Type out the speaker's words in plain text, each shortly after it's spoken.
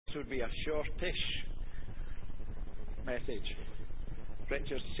would be a shortish message.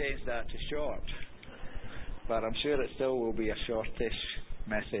 Richard's changed that to short, but I'm sure it still will be a shortish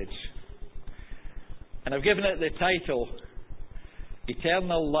message. And I've given it the title,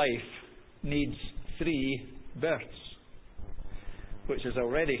 Eternal Life Needs 3 Births, which has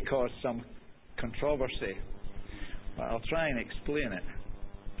already caused some controversy, but I'll try and explain it.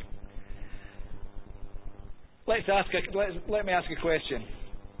 Let me ask a question.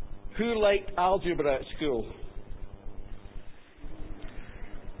 Who liked algebra at school?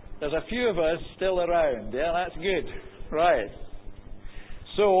 There's a few of us still around. Yeah, that's good. Right.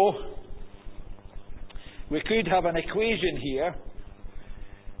 So, we could have an equation here.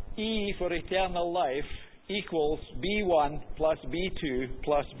 E for eternal life equals B1 plus B2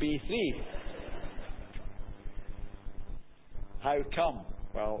 plus B3. How come?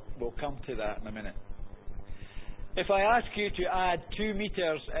 Well, we'll come to that in a minute. If I ask you to add 2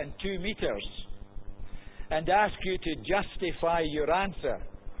 meters and 2 meters and ask you to justify your answer,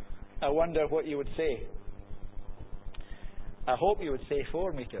 I wonder what you would say. I hope you would say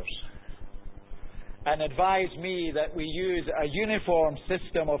 4 meters. And advise me that we use a uniform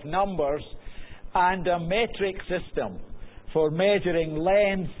system of numbers and a metric system for measuring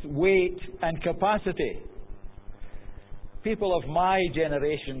length, weight, and capacity. People of my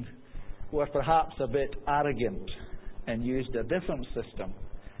generation were perhaps a bit arrogant and used a different system,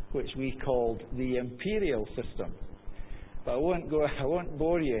 which we called the imperial system. But I won't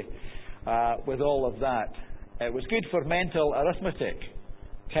bore you with all of that. It was good for mental arithmetic,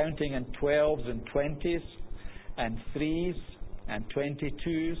 counting in 12s and 20s and 3s and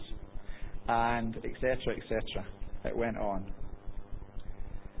 22s and etc., etc. It went on.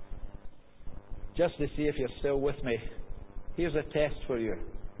 Just to see if you're still with me, here's a test for you.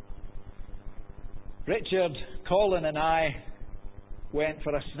 Richard, Colin and I went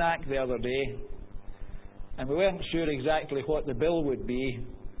for a snack the other day, and we weren't sure exactly what the bill would be,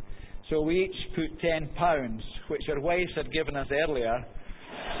 so we each put £10, which our wives had given us earlier.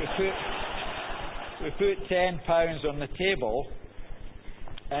 We put £10 on the table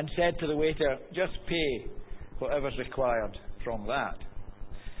and said to the waiter, just pay whatever's required from that.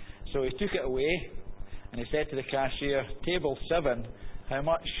 So he took it away and he said to the cashier, table 7, how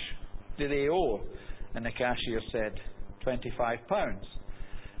much do they owe? And the cashier said, £25.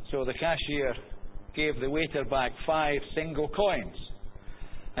 So the cashier gave the waiter back 5 single coins.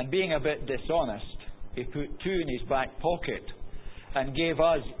 And being a bit dishonest, he put 2 in his back pocket and gave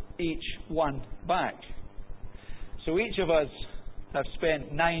us each 1 back. So each of us have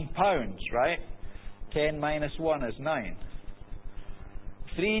spent £9, right? 10 minus 1 is 9.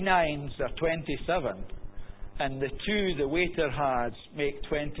 3 9s are 27. And the 2 the waiter has make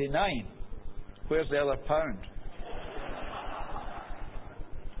 29. Where's the other pound?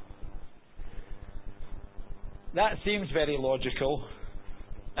 That seems very logical,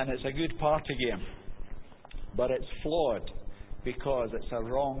 and it's a good party game. But it's flawed because it's a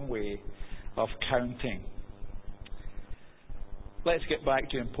wrong way of counting. Let's get back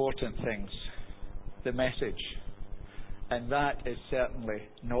to important things. The message. And that is certainly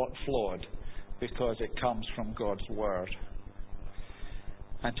not flawed because it comes from God's Word.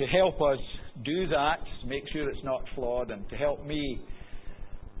 And to help us do that, make sure it's not flawed, and to help me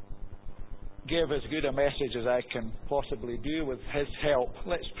give as good a message as I can possibly do with His help,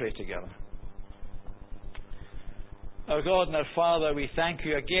 let's pray together. Our God and our Father, we thank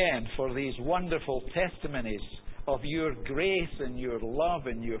You again for these wonderful testimonies of Your grace and Your love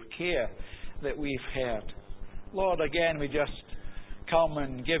and Your care that we've heard. Lord, again we just come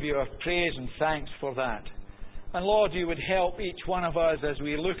and give You our praise and thanks for that. And Lord, You would help each one of us as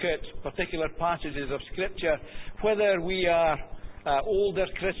we look at particular passages of Scripture, whether we are older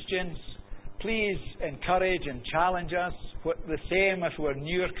Christians, please encourage and challenge us. The same if we're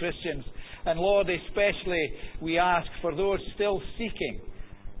newer Christians. And Lord, especially we ask for those still seeking,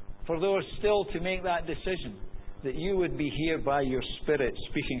 for those still to make that decision, that You would be here by Your Spirit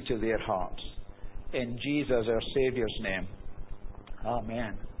speaking to their hearts. In Jesus, our Saviour's name.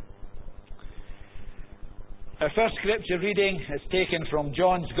 Amen. Our first scripture reading is taken from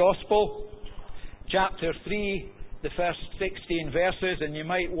John's Gospel, chapter 3, the first 16 verses, and you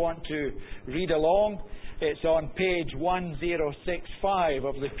might want to read along. It's on page 1065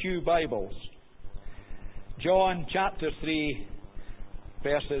 of the Pew Bibles. John chapter 3,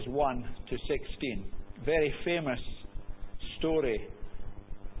 verses 1 to 16. Very famous story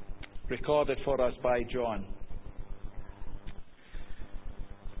recorded for us by John.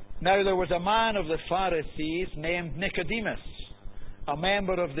 Now there was a man of the Pharisees named Nicodemus, a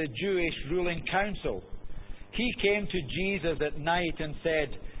member of the Jewish ruling council. He came to Jesus at night and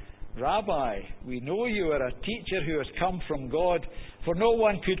said, Rabbi, we know you are a teacher who has come from God, for no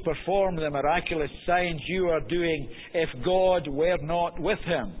one could perform the miraculous signs you are doing if God were not with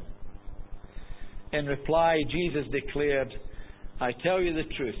him. In reply, Jesus declared, I tell you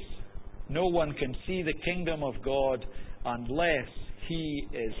the truth, no one can see the kingdom of God unless he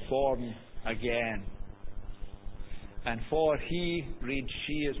is born again. And for he reads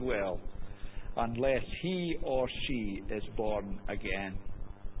she as well, unless he or she is born again,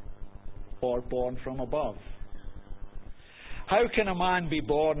 or born from above. How can a man be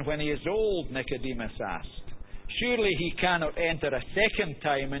born when he is old? Nicodemus asked. Surely he cannot enter a second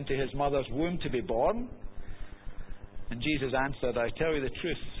time into his mother's womb to be born? And Jesus answered, I tell you the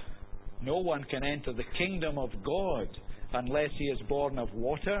truth, no one can enter the kingdom of God unless he is born of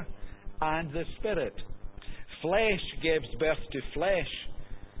water and the Spirit. Flesh gives birth to flesh,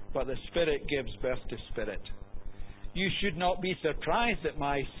 but the Spirit gives birth to spirit. You should not be surprised at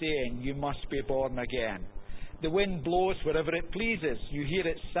my saying, you must be born again. The wind blows wherever it pleases. You hear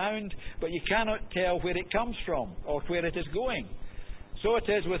its sound, but you cannot tell where it comes from or where it is going. So it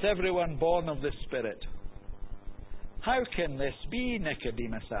is with everyone born of the Spirit. How can this be?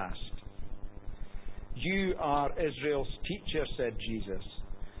 Nicodemus asked. You are Israel's teacher, said Jesus,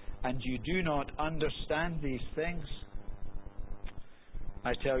 and you do not understand these things?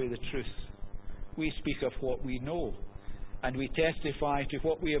 I tell you the truth. We speak of what we know, and we testify to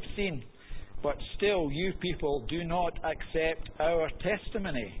what we have seen. But still, you people do not accept our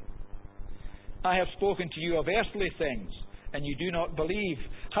testimony. I have spoken to you of earthly things, and you do not believe.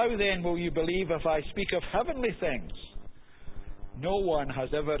 How then will you believe if I speak of heavenly things? No one has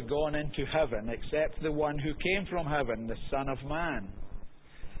ever gone into heaven except the one who came from heaven, the Son of Man.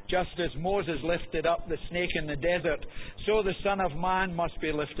 Just as Moses lifted up the snake in the desert, so the Son of Man must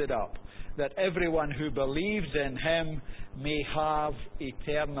be lifted up, that everyone who believes in him may have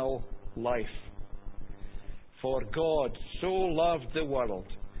eternal life. For God so loved the world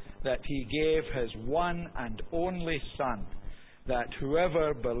that he gave his one and only Son, that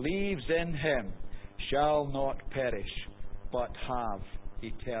whoever believes in him shall not perish, but have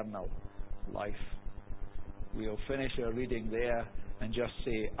eternal life. We'll finish our reading there and just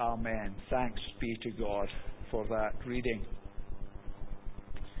say Amen. Thanks be to God for that reading.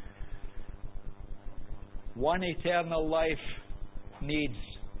 One eternal life needs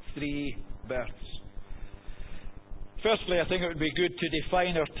 3 births. Firstly, I think it would be good to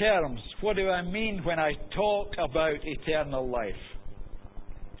define our terms. What do I mean when I talk about eternal life?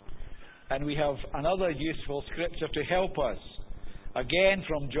 And we have another useful scripture to help us. Again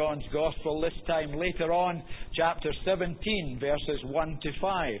from John's Gospel, this time later on, chapter 17, verses 1 to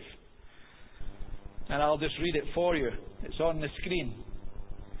 5. And I'll just read it for you. It's on the screen.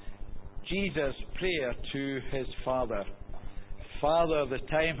 Jesus' prayer to his Father. Father, the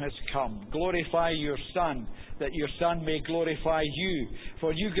time has come. Glorify your Son, that your Son may glorify you.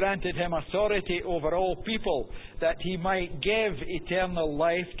 For you granted him authority over all people, that he might give eternal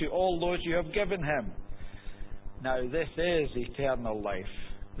life to all those you have given him. Now this is eternal life,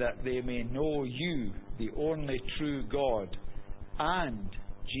 that they may know you, the only true God, and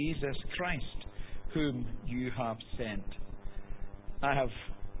Jesus Christ, whom you have sent. I have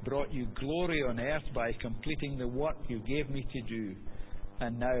brought you glory on earth by completing the work you gave me to do.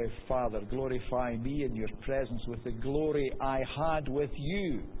 And now, Father, glorify me in your presence with the glory I had with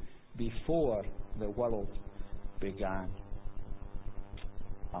you before the world began.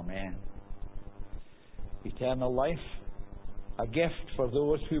 Amen. Eternal life, a gift for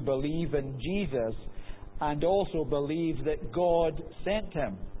those who believe in Jesus and also believe that God sent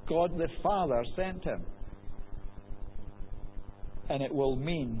him. God the Father sent him. And it will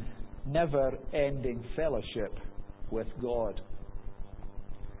mean never-ending fellowship with God.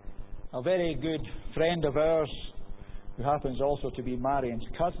 A very good friend of ours, who happens also to be Marion's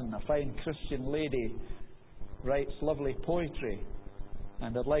cousin, a fine Christian lady, writes lovely poetry.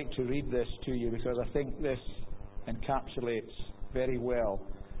 And I'd like to read this to you because I think this encapsulates very well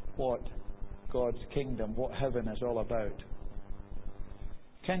what God's kingdom, what heaven is all about.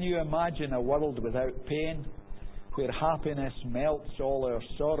 Can you imagine a world without pain, where happiness melts all our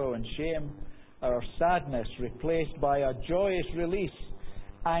sorrow and shame, our sadness replaced by a joyous release,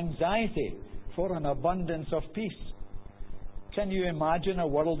 anxiety for an abundance of peace? Can you imagine a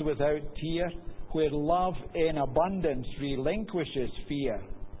world without tear, where love in abundance relinquishes fear?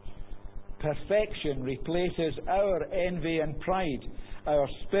 Perfection replaces our envy and pride. Our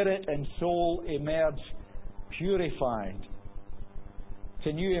spirit and soul emerge purified.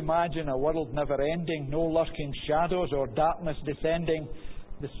 Can you imagine a world never ending, no lurking shadows or darkness descending?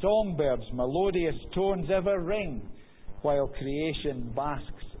 The songbirds' melodious tones ever ring, while creation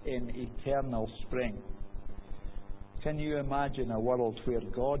basks in eternal spring. Can you imagine a world where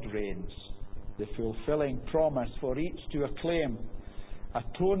God reigns, the fulfilling promise for each to acclaim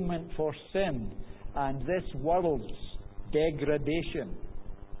atonement for sin and this world's degradation,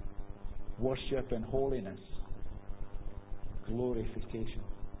 worship and holiness, glorification?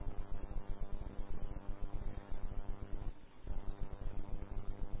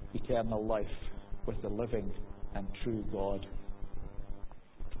 Eternal life with the living and true God.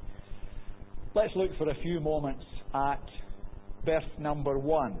 Let's look for a few moments at birth number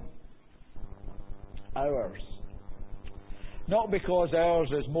 1, ours. Not because ours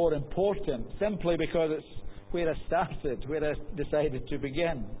is more important, simply because it's where I started, where I decided to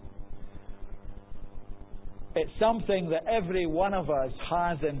begin. It's something that every one of us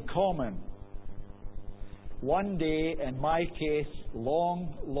has in common. One day, in my case,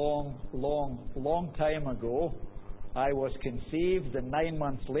 long time ago, I was conceived, and 9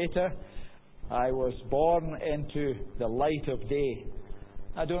 months later, I was born into the light of day.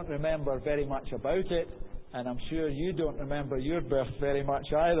 I don't remember very much about it, and I'm sure you don't remember your birth very much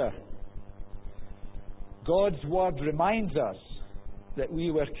either. God's Word reminds us that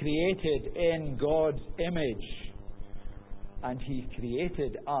we were created in God's image, and He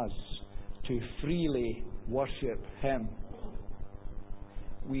created us to freely worship Him.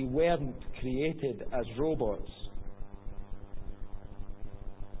 We weren't created as robots.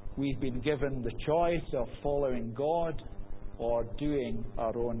 We've been given the choice of following God or doing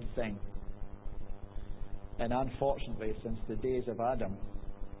our own thing. And unfortunately, since the days of Adam,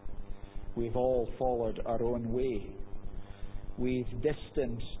 we've all followed our own way. We've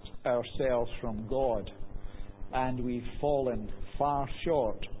distanced ourselves from God, and we've fallen far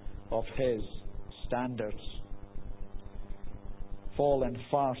short of His standards. Fallen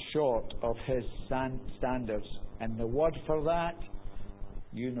far short of His standards. And the word for that,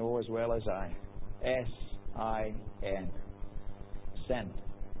 you know as well as I. S-I-N. Sin.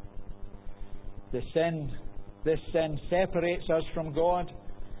 This sin separates us from God,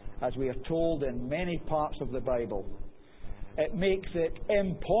 as we are told in many parts of the Bible. It makes it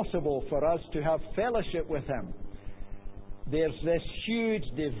impossible for us to have fellowship with Him. There's this huge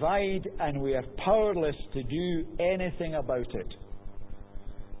divide, and we are powerless to do anything about it.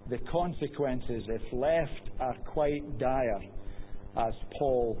 The consequences, if left, are quite dire, as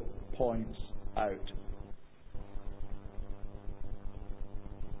Paul points out.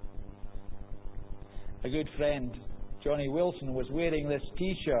 A good friend, Johnny Wilson, was wearing this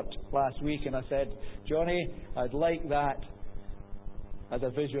T-shirt last week, and I said, Johnny, I'd like that as a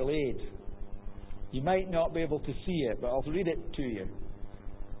visual aid. You might not be able to see it, but I'll read it to you.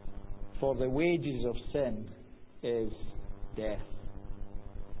 For the wages of sin is death.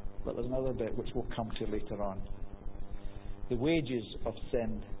 But there's another bit which we'll come to later on. The wages of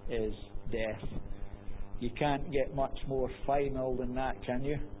sin is death. You can't get much more final than that, can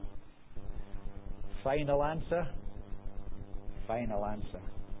you? Final answer? Final answer.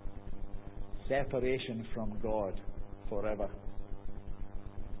 Separation from God forever.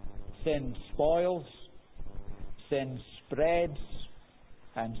 Sin spoils, sin spreads,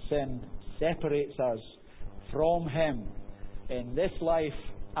 and sin separates us from Him in this life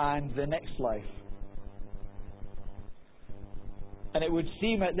and the next life. And it would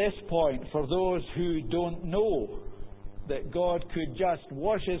seem at this point, for those who don't know, that God could just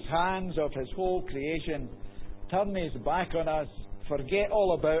wash His hands of His whole creation, turn His back on us, forget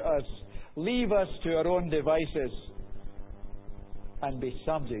all about us, leave us to our own devices, and be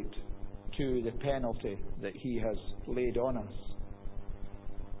subject to the penalty that He has laid on us.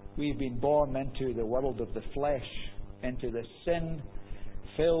 We've been born into the world of the flesh, into the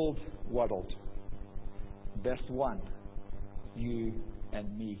sin-filled world. Birth 1, you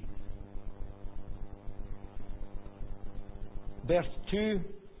and me. Birth 2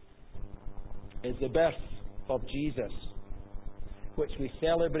 is the birth of Jesus, which we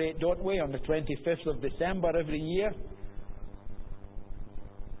celebrate, don't we, on the 25th of December every year.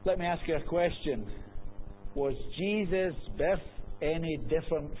 Let me ask you a question. Was Jesus' birth any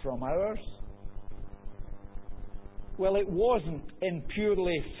different from ours? Well, it wasn't in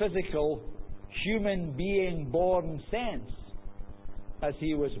purely physical, human being born sense, as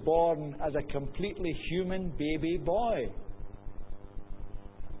He was born as a completely human baby boy.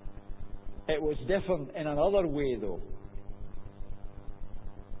 It was different in another way, though.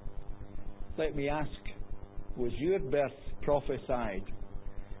 Let me ask, was your birth prophesied?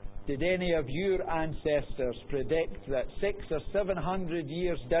 Did any of your ancestors predict that 600 or 700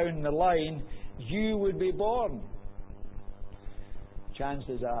 years down the line you would be born?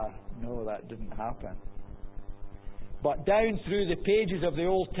 Chances are, no, that didn't happen. But down through the pages of the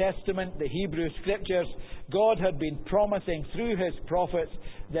Old Testament, the Hebrew Scriptures, God had been promising through His prophets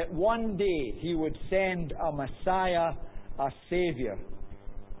that one day He would send a Messiah, a Saviour.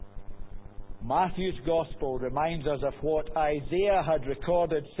 Matthew's Gospel reminds us of what Isaiah had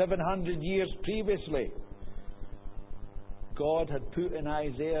recorded 700 years previously. God had put in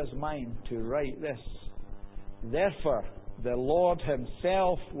Isaiah's mind to write this. Therefore, the Lord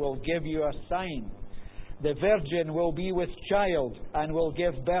Himself will give you a sign. The virgin will be with child and will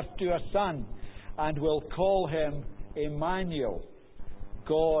give birth to a son, and will call Him Emmanuel,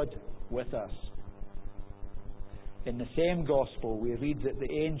 God with us. In the same Gospel, we read that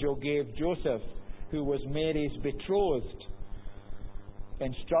the angel gave Joseph, who was Mary's betrothed,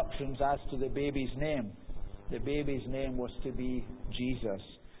 instructions as to the baby's name. The baby's name was to be Jesus,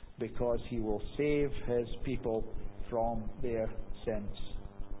 because He will save His people from their sins.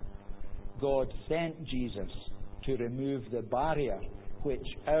 God sent Jesus to remove the barrier which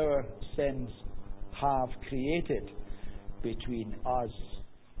our sins have created between us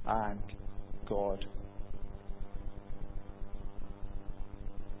and God.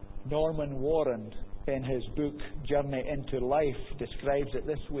 Norman Warren, in his book Journey into Life, describes it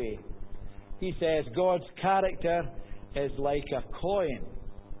this way. He says, God's character is like a coin.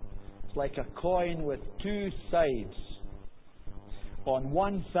 It's like a coin with two sides. On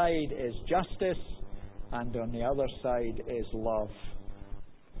one side is justice, and on the other side is love.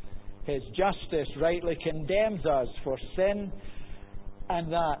 His justice rightly condemns us for sin,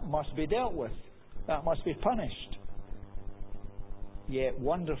 and that must be dealt with. That must be punished. Yet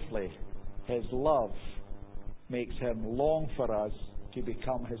wonderfully, His love makes Him long for us to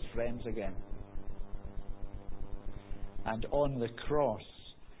become His friends again. And on the cross,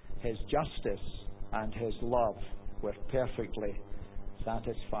 His justice and His love were perfectly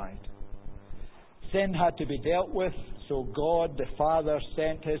satisfied. Sin had to be dealt with, so God the Father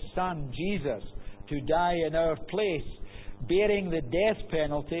sent His Son, Jesus, to die in our place, bearing the death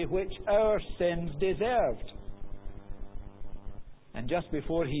penalty which our sins deserved. And just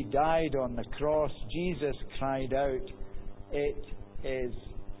before He died on the cross, Jesus cried out, "It is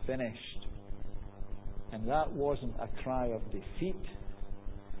finished." And that wasn't a cry of defeat.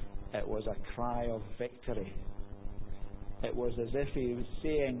 It was a cry of victory. It was as if He was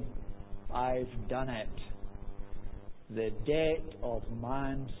saying, "I've done it. The debt of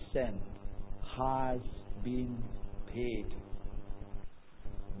man's sin has been paid.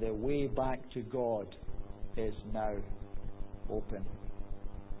 The way back to God is now open."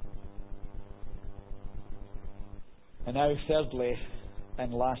 And now, thirdly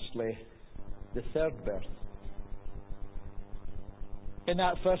and lastly, the third birth. In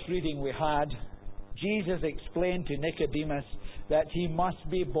that first reading we had, Jesus explained to Nicodemus that he must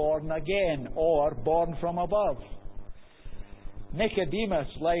be born again, or born from above. Nicodemus,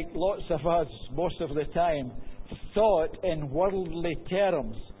 like lots of us most of the time, thought in worldly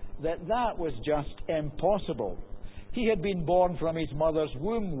terms that was just impossible. He had been born from his mother's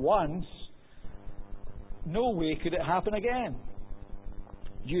womb once. No way could it happen again.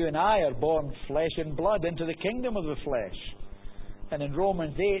 You and I are born flesh and blood into the kingdom of the flesh. And in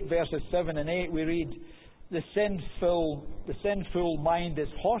Romans 8, verses 7 and 8, we read, the sinful mind is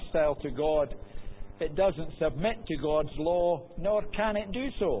hostile to God. It doesn't submit to God's law, nor can it do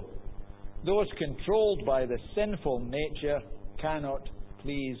so. Those controlled by the sinful nature cannot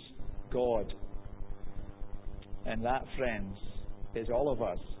please God. And that, friends, is all of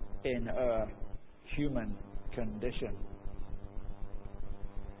us in our human condition.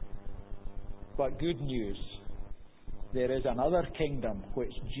 But good news, there is another kingdom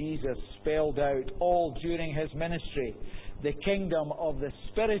which Jesus spelled out all during His ministry, the kingdom of the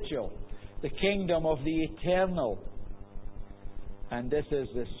spiritual, the kingdom of the eternal. And this is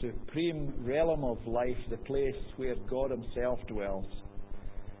the supreme realm of life, the place where God Himself dwells.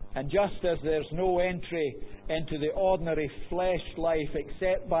 And just as there's no entry into the ordinary flesh life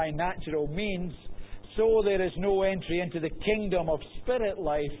except by natural means, so there is no entry into the kingdom of spirit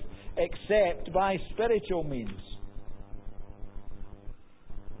life except by spiritual means.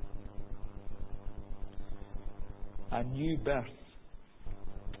 A new birth,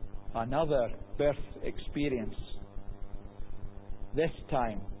 another birth experience, this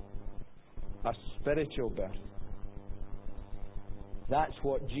time a spiritual birth. That's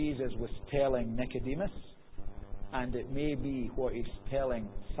what Jesus was telling Nicodemus, and it may be what He's telling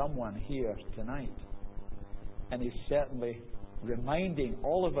someone here tonight. And He's certainly reminding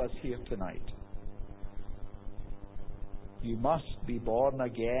all of us here tonight. You must be born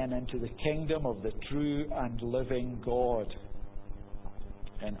again into the kingdom of the true and living God.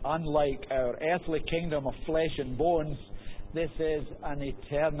 And unlike our earthly kingdom of flesh and bones, this is an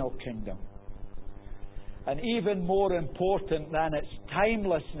eternal kingdom. And even more important than its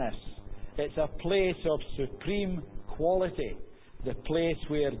timelessness, it's a place of supreme quality, the place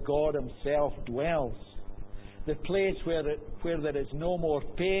where God Himself dwells, the place where there is no more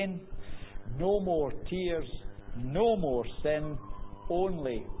pain, no more tears, no more sin,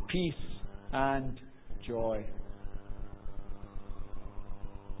 only peace and joy.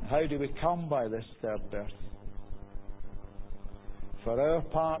 How do we come by this third birth? For our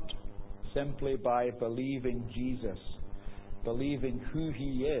part, simply by believing Jesus, believing who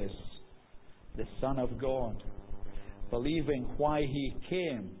He is, the Son of God, believing why He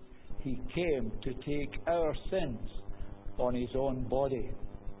came. He came to take our sins on His own body.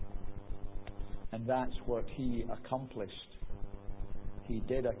 And that's what He accomplished. He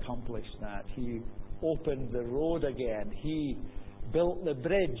did accomplish that. He opened the road again. He built the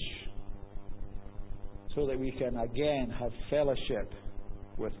bridge so that we can again have fellowship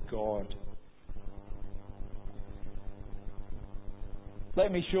with God.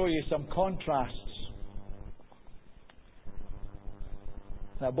 Let me show you some contrasts.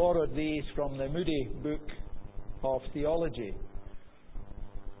 I borrowed these from the Moody Book of Theology.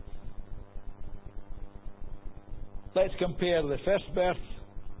 Let's compare the first birth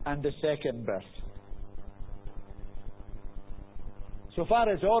and the second birth. So far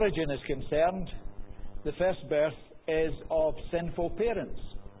as origin is concerned, the first birth is of sinful parents.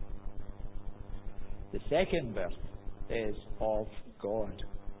 The second birth is of God.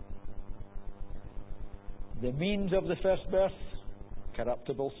 The means of the first birth,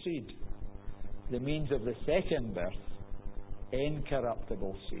 corruptible seed. The means of the second birth,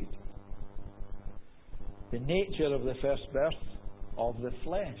 incorruptible seed. The nature of the first birth, of the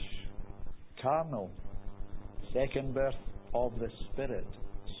flesh, carnal. Second birth, of the Spirit,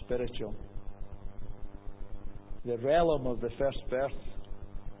 spiritual. The realm of the first birth,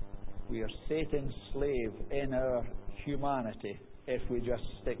 we are Satan's slave in our humanity if we just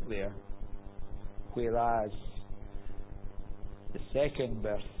stick there. Whereas the second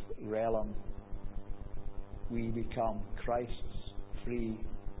birth realm, we become Christ's free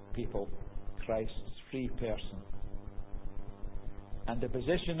people, Christ's free person. And the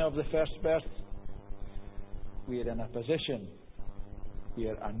position of the first birth, we are in a position, we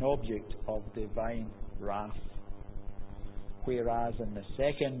are an object of divine wrath. Whereas in the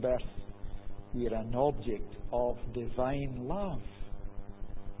second birth, we are an object of divine love.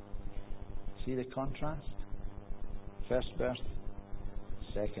 See the contrast? First birth,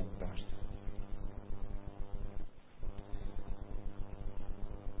 second birth.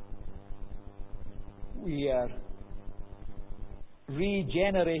 We are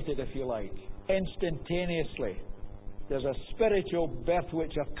regenerated, if you like, instantaneously. There's a spiritual birth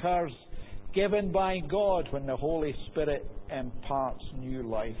which occurs given by God when the Holy Spirit imparts new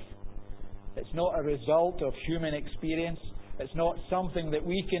life. It's not a result of human experience. It's not something that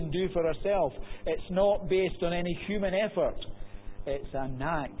we can do for ourselves. It's not based on any human effort. It's an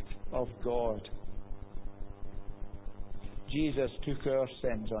act of God. Jesus took our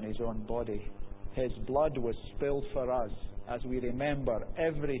sins on His own body. His blood was spilled for us, as we remember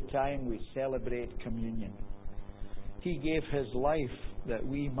every time we celebrate communion. He gave His life that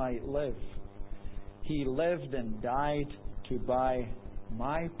we might live. He lived and died to buy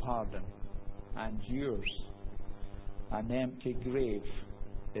my pardon and yours. An empty grave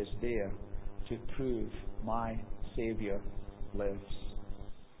is there to prove my Saviour lives.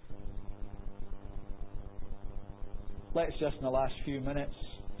 Let's just in the last few minutes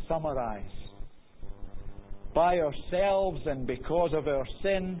summarize. By ourselves and because of our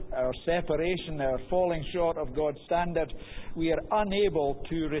sin, our separation, our falling short of God's standard, we are unable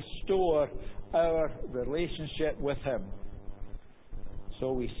to restore our relationship with Him.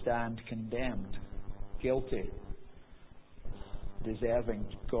 So we stand condemned, guilty, deserving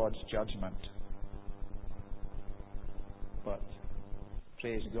God's judgment. But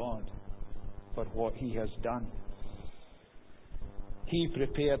praise God for what He has done. He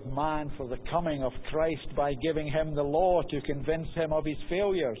prepared man for the coming of Christ by giving him the law to convince him of his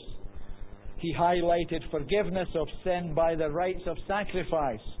failures. He highlighted forgiveness of sin by the rites of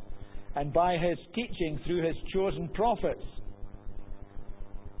sacrifice and by His teaching through His chosen prophets.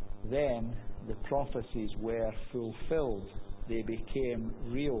 Then the prophecies were fulfilled. They became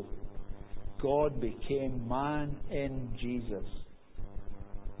real. God became man in Jesus,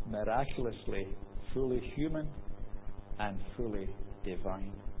 miraculously, fully human and fully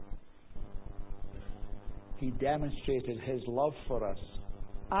divine. He demonstrated His love for us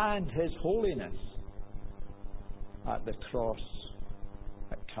and His holiness at the cross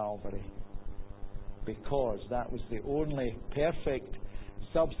at Calvary, because that was the only perfect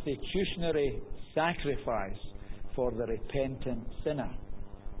substitutionary sacrifice for the repentant sinner,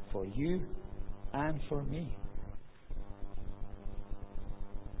 for you and for me.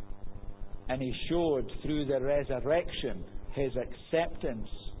 And He showed through the resurrection His acceptance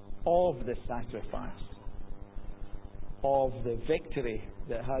of the sacrifice, of the victory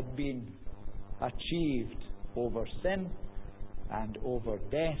that had been achieved over sin and over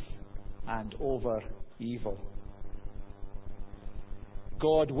death and over evil.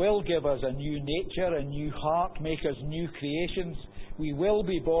 God will give us a new nature, a new heart, make us new creations. We will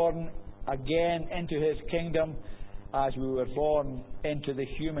be born again into His kingdom as we were born into the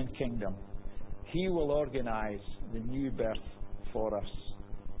human kingdom. He will organize the new birth for us.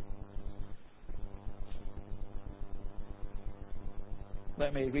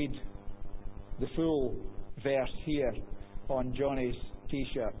 Let me read the full verse here on Johnny's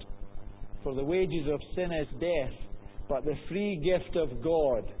t-shirt. For the wages of sin is death, but the free gift of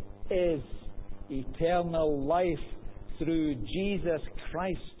God is eternal life through Jesus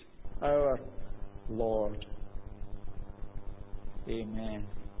Christ our Lord. Amen.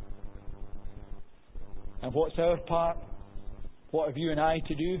 And what's our part? What have you and I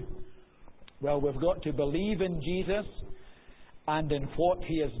to do? Well, we've got to believe in Jesus and in what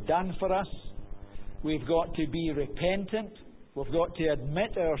He has done for us. We've got to be repentant. We've got to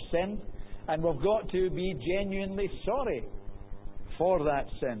admit our sin. And we've got to be genuinely sorry for that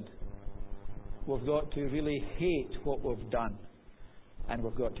sin. We've got to really hate what we've done. And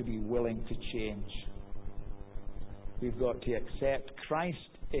we've got to be willing to change. We've got to accept Christ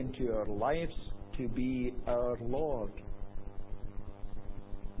into our lives to be our Lord.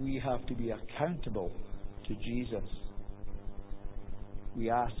 We have to be accountable to Jesus. We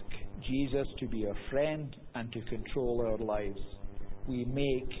ask Jesus to be our friend and to control our lives. We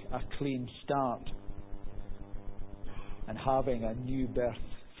make a clean start, and having a new birth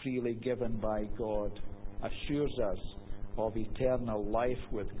freely given by God assures us of eternal life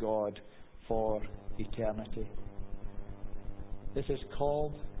with God for eternity. This is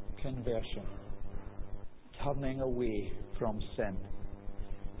called conversion, turning away from sin.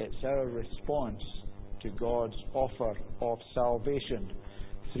 It's our response to God's offer of salvation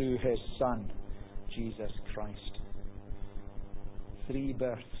through His Son, Jesus Christ. 3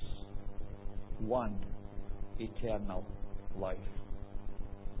 births, 1 eternal life.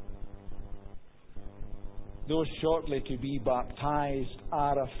 Those shortly to be baptized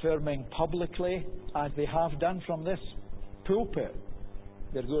are affirming publicly, as they have done from this pulpit,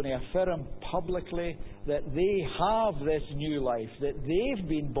 they're going to affirm publicly that they have this new life, that they've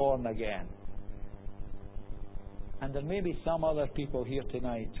been born again. And there may be some other people here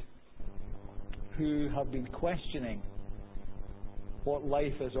tonight who have been questioning what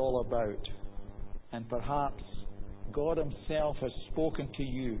life is all about. And perhaps God Himself has spoken to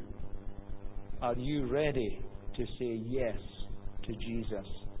you. Are you ready to say yes to Jesus?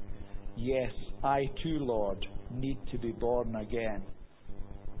 Yes, I too, Lord, need to be born again.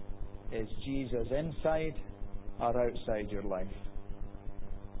 Is Jesus inside or outside your life?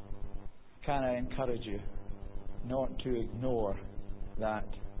 Can I encourage you not to ignore that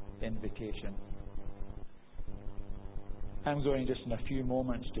invitation? I'm going just in a few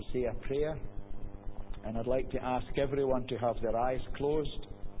moments to say a prayer, and I'd like to ask everyone to have their eyes closed.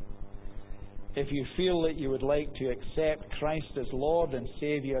 If you feel that you would like to accept Christ as Lord and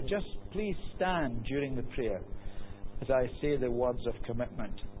Saviour, just please stand during the prayer as I say the words of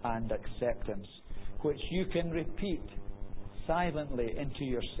commitment and acceptance, which you can repeat silently into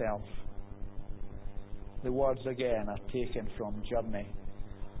yourself. The words again are taken from Journey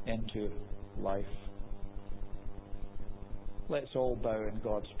into Life. Let's all bow in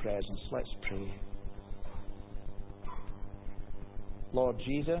God's presence. Let's pray. Lord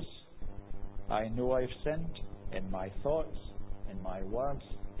Jesus, I know I've sinned in my thoughts, in my words,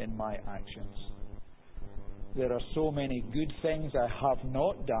 in my actions. There are so many good things I have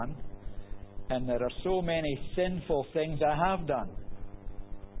not done, and there are so many sinful things I have done.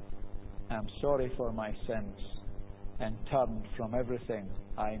 I'm sorry for my sins and turn from everything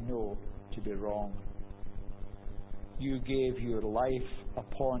I know to be wrong. You gave your life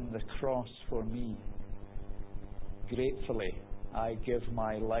upon the cross for me. Gratefully, I give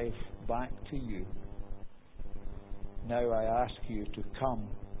my life back to you. Now I ask you to come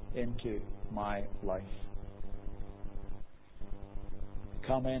into my life.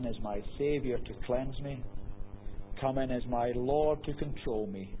 Come in as my Saviour to cleanse me. Come in as my Lord to control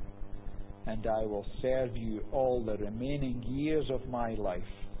me. And I will serve you all the remaining years of my life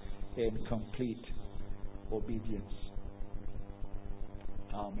in complete obedience.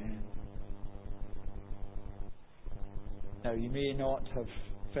 Amen. Now, you may not have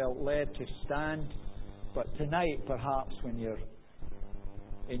felt led to stand, but tonight, perhaps when you're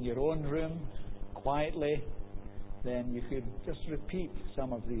in your own room, quietly, then you could just repeat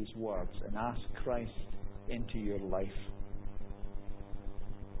some of these words and ask Christ into your life.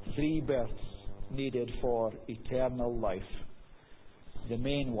 3 births needed for eternal life. The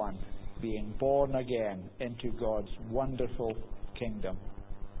main one being born again into God's wonderful kingdom,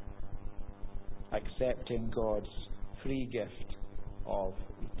 accepting God's free gift of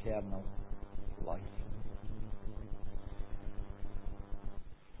eternal life.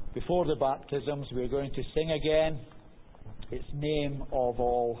 Before the baptisms, we're going to sing again, Its Name of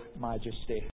All Majesty.